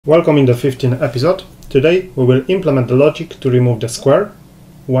Welcome in the 15th episode. Today we will implement the logic to remove the square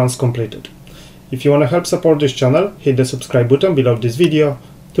once completed. If you want to help support this channel, hit the subscribe button below this video,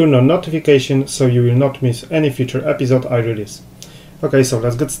 turn on notifications so you will not miss any future episode I release. Okay, so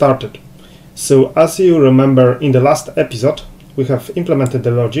let's get started. So as you remember in the last episode, we have implemented the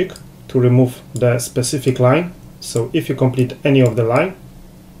logic to remove the specific line. So if you complete any of the line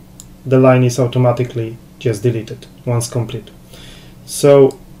is automatically just deleted once complete.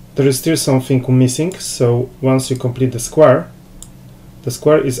 So there is still something missing, so once you complete the square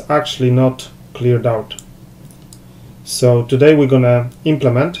is actually not cleared out. So today we're gonna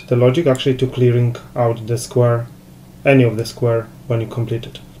implement the logic actually to clearing out the square, any of the square when you complete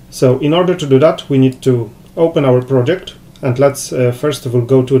it. So in order to do that, we need to open our project, and let's first of all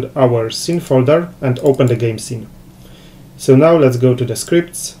go to our scene folder and open the game scene. So now let's go to the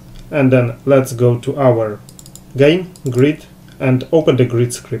scripts, and then let's go to our game grid and open the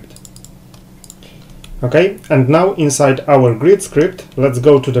grid script. Okay, and now inside our grid script, let's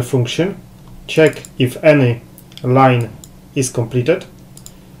go to the function, check if any line is completed,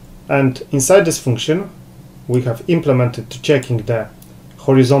 and inside this function we have implemented checking the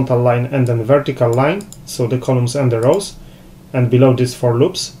horizontal line and then vertical line, so the columns and the rows, and below these for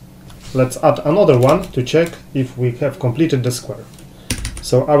loops let's add another one to check if we have completed the square.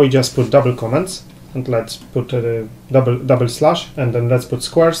 So I will just put double comments, and let's put a double slash, and then let's put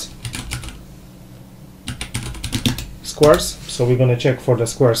squares. So we're going to check for the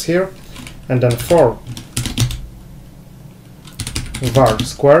squares here, and then for var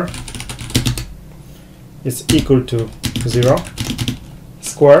square is equal to 0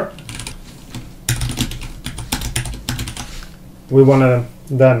 square. We want to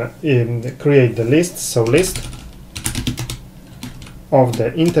then create the list, so list of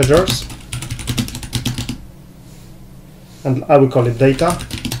the integers, and I will call it data,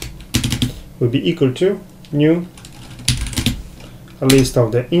 will be equal to new list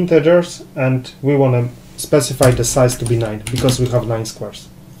of the integers, and we want to specify the size to be 9 because we have 9 squares.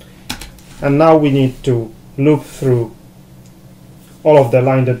 And now we need to loop through all of the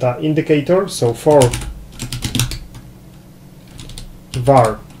line data indicator, so for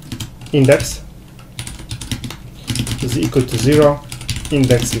var index is equal to 0,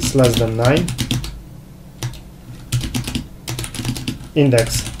 index is less than 9,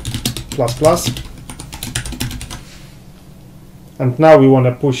 index plus plus, and now we want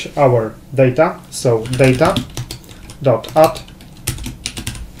to push our data, so data dot add,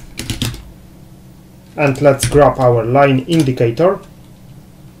 and let's grab our line indicator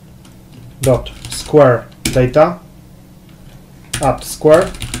dot square data add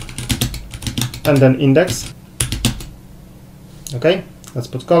square and then index. Okay, let's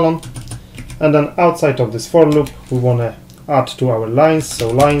put colon, and then outside of this for loop we want to add to our lines, so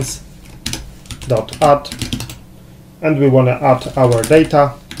lines dot add, and we want to add our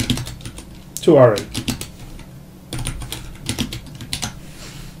data to array.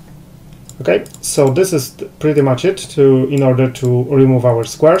 Okay, so this is pretty much it in order to remove our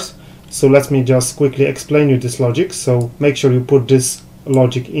squares. So let me just quickly explain you this logic. So make sure you put this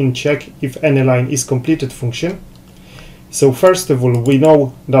logic in check if any line is completed function. So first of all, we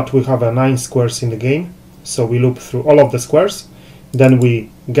know that we have 9 squares in the game, so we loop through all of the squares, then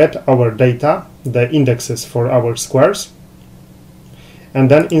we get our data, the indexes for our squares, and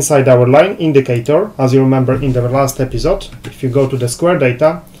then inside our line indicator, as you remember in the last episode, if you go to the square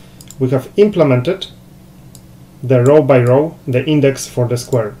data, we have implemented the row by row the index for the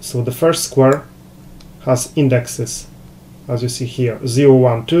square. So the first square has indexes, as you see here, 0,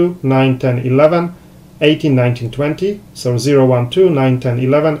 1, 2, 9, 10, 11, 18, 19, 20. So 0, 1, 2, 9, 10,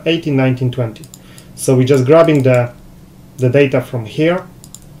 11, 18, 19, 20. So we're just grabbing the data from here.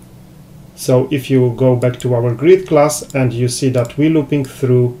 So if you go back to our grid class, and you see that we're looping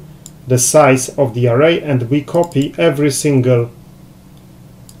through the size of the array, and we copy every single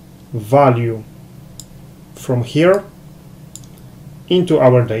value from here into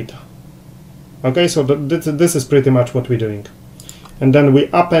our data. Okay, so this is pretty much what we're doing. And then we're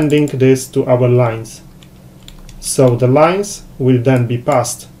appending this to our lines. So the lines will then be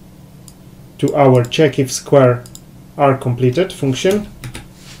passed to our check if square are completed function,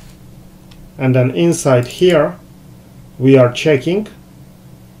 and then inside here we are checking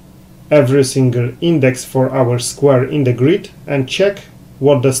every single index for our square in the grid and check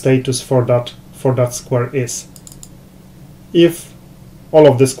what the status for that square is. If all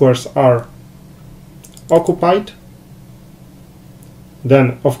of the squares are occupied,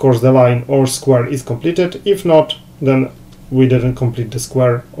 then of course the line or square is completed. If not, then we didn't complete the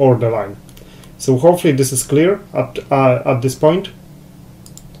square or the line. So hopefully this is clear at this point.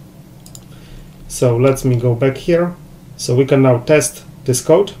 So let me go back here. So we can now test this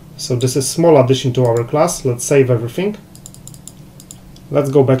code. So this is small addition to our class. Let's save everything. Let's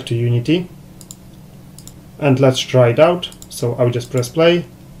go back to Unity and let's try it out. So I'll just press play,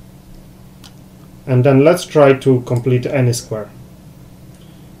 and then let's try to complete any square.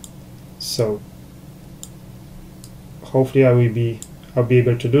 So hopefully I'll be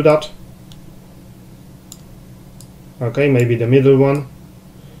able to do that. Okay, maybe the middle one.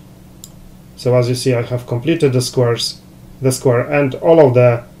 So as you see, I have completed the square, and all of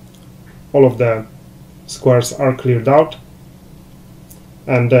the squares are cleared out,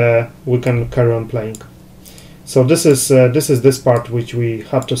 and we can carry on playing. So this is this part which we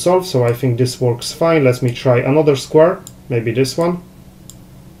had to solve. So I think this works fine. Let me try another square, maybe this one.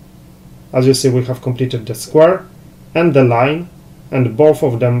 As you see, we have completed the square and the line, and both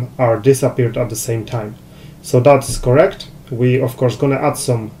of them are disappeared at the same time. So that's correct. We of course gonna add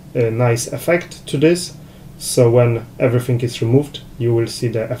some nice effect to this. So when everything is removed, you will see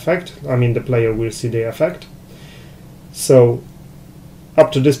the effect. I mean, the player will see the effect. So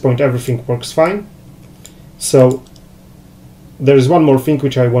up to this point, everything works fine. So there is one more thing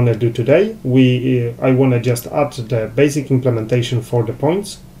which I want to do today. I want to just add the basic implementation for the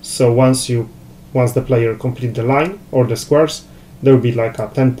points. So once the player complete the line or the squares, there will be like a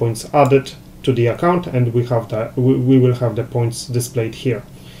 10 points added to the account, and we will have the points displayed here.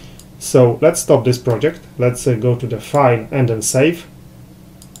 So let's stop this project. Let's go to the file and then save.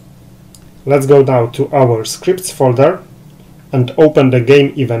 Let's go now to our scripts folder and open the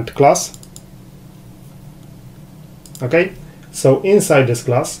game event class. Okay, so inside this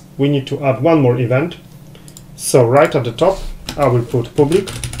class we need to add one more event. So right at the top I will put public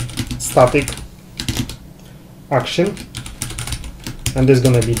static action, and this is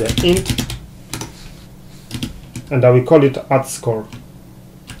going to be the int, and I will call it add score.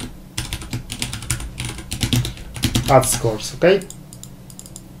 Add scores. Okay,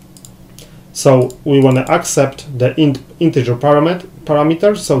 so we want to accept the integer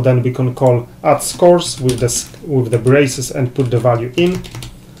parameter, so then we can call add scores with the braces and put the value in.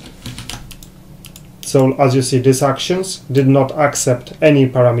 So as you see, these actions did not accept any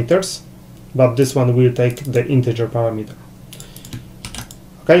parameters, but this one will take the integer parameter.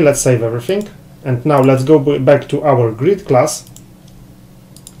 Okay, let's save everything, and now let's go back to our grid class.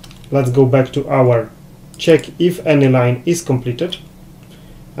 Let's go back to our check if any line is completed,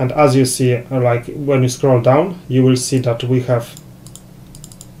 and as you see, like when you scroll down, you will see that we have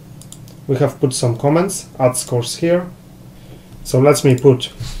put some comments, add scores here. So let me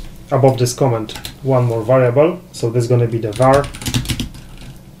put above this comment one more variable. So this is going to be the var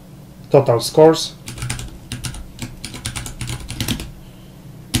total scores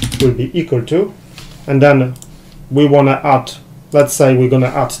will be equal to, and then we want to add, let's say we're going to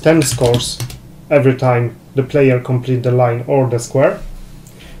add 10 scores every time the player complete the line or the square.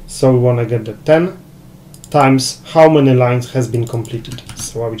 So we want to get the 10 times how many lines has been completed.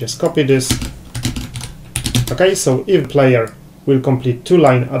 So I will just copy this. Okay, so if player will complete 2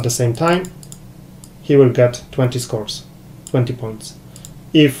 lines at the same time, he will get 20 scores, 20 points.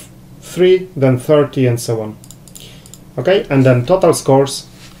 If 3, then 30, and so on. Okay, and then total scores,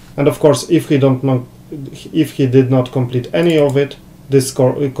 and of course if he did not complete any of it, this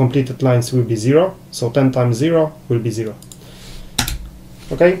score completed lines will be 0. So 10 times 0 will be 0.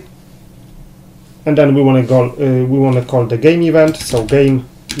 Okay, and then we want to call the game event. So game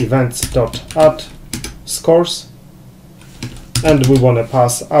events.add scores, and we want to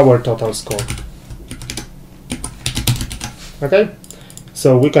pass our total score. Okay,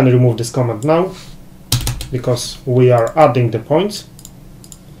 so we can remove this comment now because we are adding the points.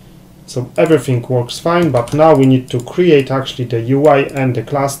 So everything works fine, but now we need to create actually the UI and the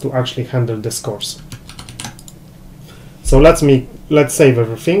class to actually handle the scores. So let's save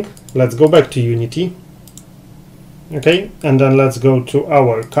everything. Let's go back to Unity. Okay, and then let's go to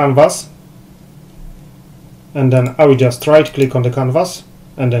our canvas, and then I will just right click on the canvas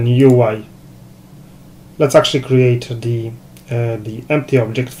and then UI. Let's actually create the empty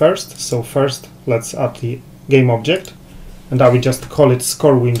object first. So first let's add the game object, and I will just call it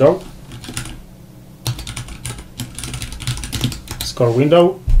score window. Score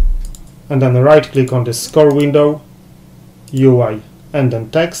window, and then right click on the score window, UI, and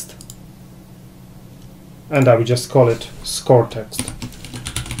then text, and I will just call it score text.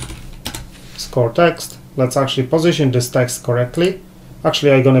 Score text. Let's actually position this text correctly.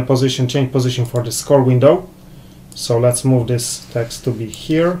 Actually, I'm gonna change position for the score window. So let's move this text to be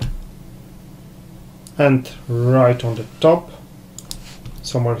here and right on the top,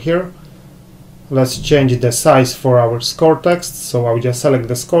 somewhere here. Let's change the size for our score text. So I'll just select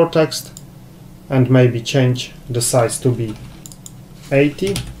the score text and maybe change the size to be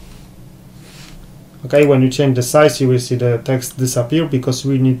 80. Okay, when you change the size you will see the text disappear because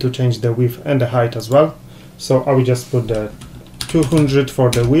we need to change the width and the height as well. So I will just put the 200 for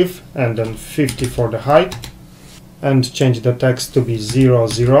the width and then 50 for the height and change the text to be 0,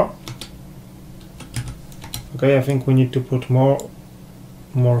 0. Okay, I think we need to put more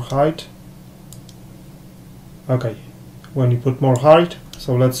height. Okay, when you put more height,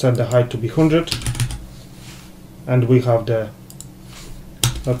 so let's set the height to be 100 and we have the,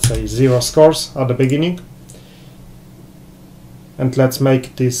 let's say, 0 scores at the beginning. And let's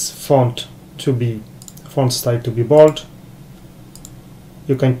make this font style to be bold.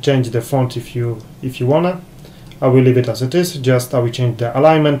 You can change the font if you wanna. I will leave it as it is, just I will change the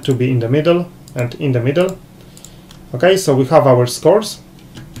alignment to be in the middle and in the middle. Okay, so we have our scores.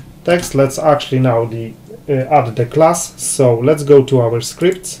 Text, let's actually now add the class. So let's go to our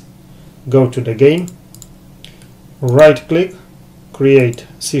scripts, go to the game, right click, create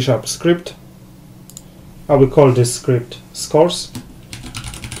C# script. I will call this script scores.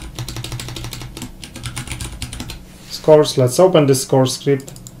 Scores, let's open this scores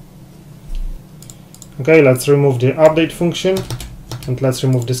script. Okay, let's remove the update function and let's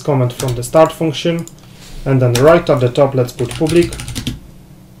remove this comment from the start function, and then right at the top let's put public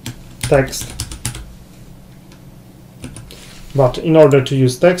text. But in order to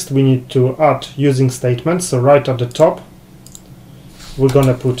use text we need to add using statements, so right at the top we're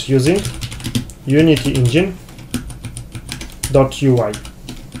gonna put using Unity engine .ui.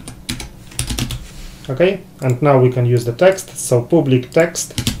 Okay, and now we can use the text, so public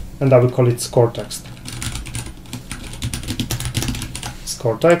text, and I will call it score text.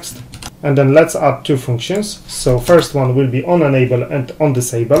 Score text. And then let's add two functions. So first one will be on enable and on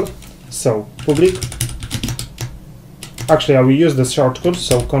disable. So public. Actually I will use the shortcut,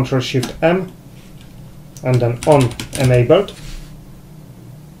 so Ctrl+Shift+M and then on enabled.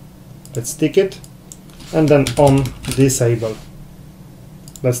 Let's tick it. And then on disable.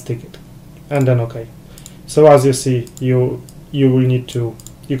 Let's tick it. And then OK. So as you see, you will need to,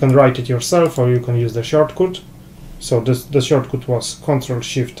 you can write it yourself or you can use the shortcut. So the shortcut was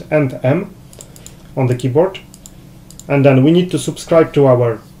Ctrl+Shift and M on the keyboard. And then we need to subscribe to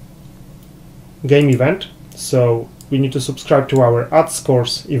our game event. So we need to subscribe to our add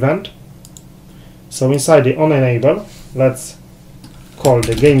scores event. So inside the on enable, let's call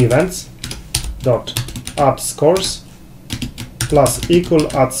the game events dot add scores plus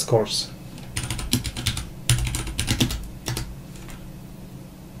equal add scores.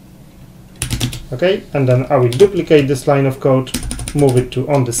 Okay, and then I will duplicate this line of code, move it to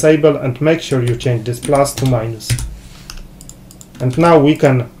on disable, and make sure you change this plus to minus. And now we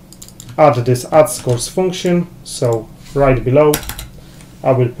can add this add scores function. So right below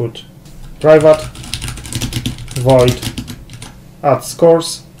I will put private void add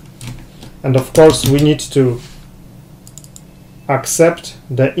scores, and of course we need to accept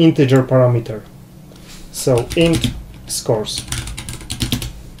the integer parameter, so int scores.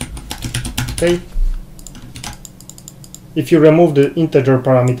 Okay. If you remove the integer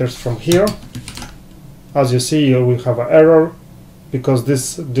parameters from here, as you see, you will have an error because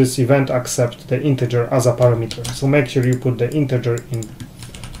this event accepts the integer as a parameter. So make sure you put the integer in.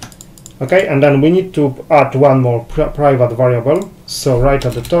 Okay, and then we need to add one more private variable. So right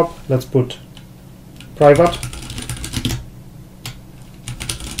at the top, let's put private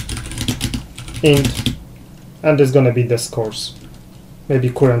int, and it's going to be the scores, maybe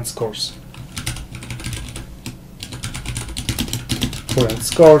current scores. Current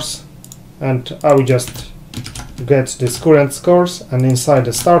scores, and I will just get this current scores, and inside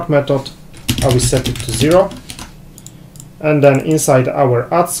the start method I will set it to 0, and then inside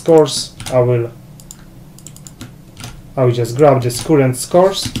our add scores I will just grab this current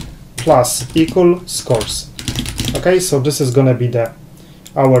scores plus equal scores. Okay, so this is gonna be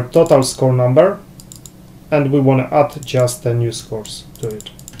our total score number, and we want to add just the new scores to it.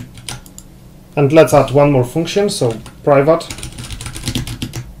 And let's add one more function, so private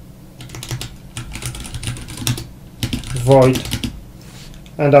void,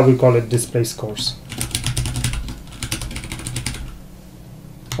 and I will call it display scores,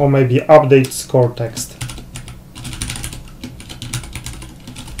 or maybe update score text.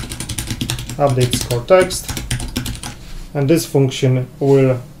 Update score text, and this function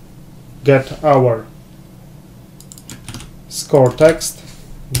will get our score text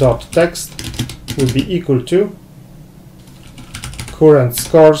dot text will be equal to current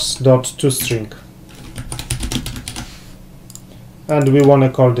scores dot toString. And we want to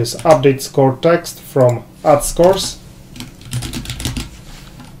call this update score text from add scores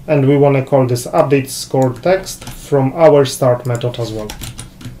and we want to call this update score text from our start method as well.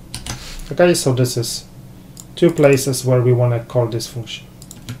 Okay, so this is two places where we want to call this function.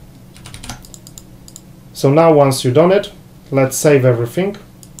 So now once you've done it, let's save everything.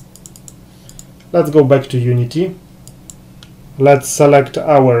 Let's go back to Unity. Let's select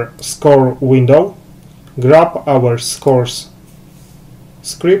our score window, grab our scores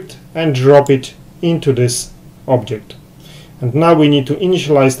script and drop it into this object. And now we need to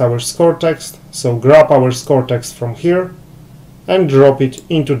initialize our score text, so grab our score text from here and drop it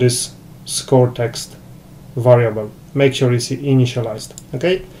into this score text variable. Make sure it's initialized.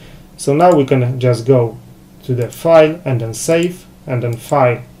 Okay, so now we can just go to the file and then save, and then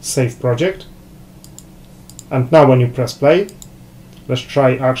file, save project. And now when you press play, let's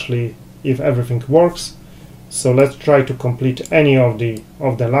try actually if everything works. So let's try to complete any of the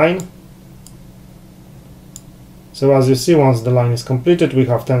line. So as you see, once the line is completed, we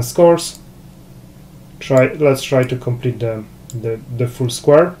have 10 scores. Let's try to complete the full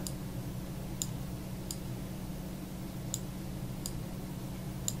square.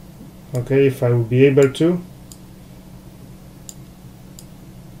 Okay, if I will be able to.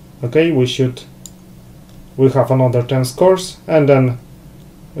 Okay, we have another 10 scores, and then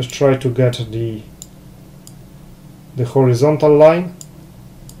let's try to get the horizontal line.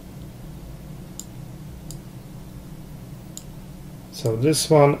 So this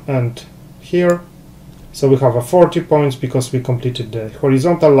one and here. So we have a 40 points because we completed the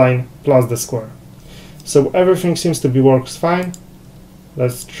horizontal line plus the square. So everything seems to be works fine.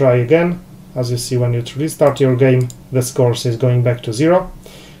 Let's try again. As you see, when you restart your game, the scores is going back to 0.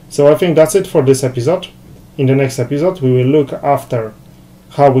 So I think that's it for this episode. In the next episode, we will look after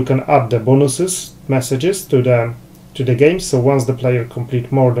how we can add the bonuses messages to the game. So once the player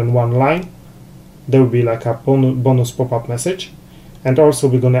complete more than one line, there will be like a bonus pop-up message. And also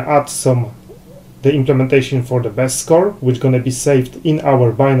we're going to add the implementation for the best score, which is going to be saved in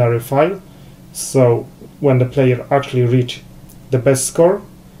our binary file. So when the player actually reach the best score,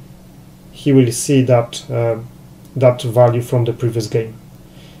 he will see that value from the previous game.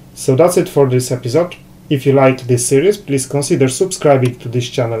 So that's it for this episode. If you liked this series, please consider subscribing to this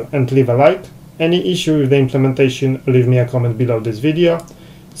channel and leave a like. Any issue with the implementation, leave me a comment below this video.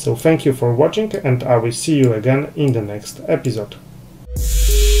 So thank you for watching, and I will see you again in the next episode.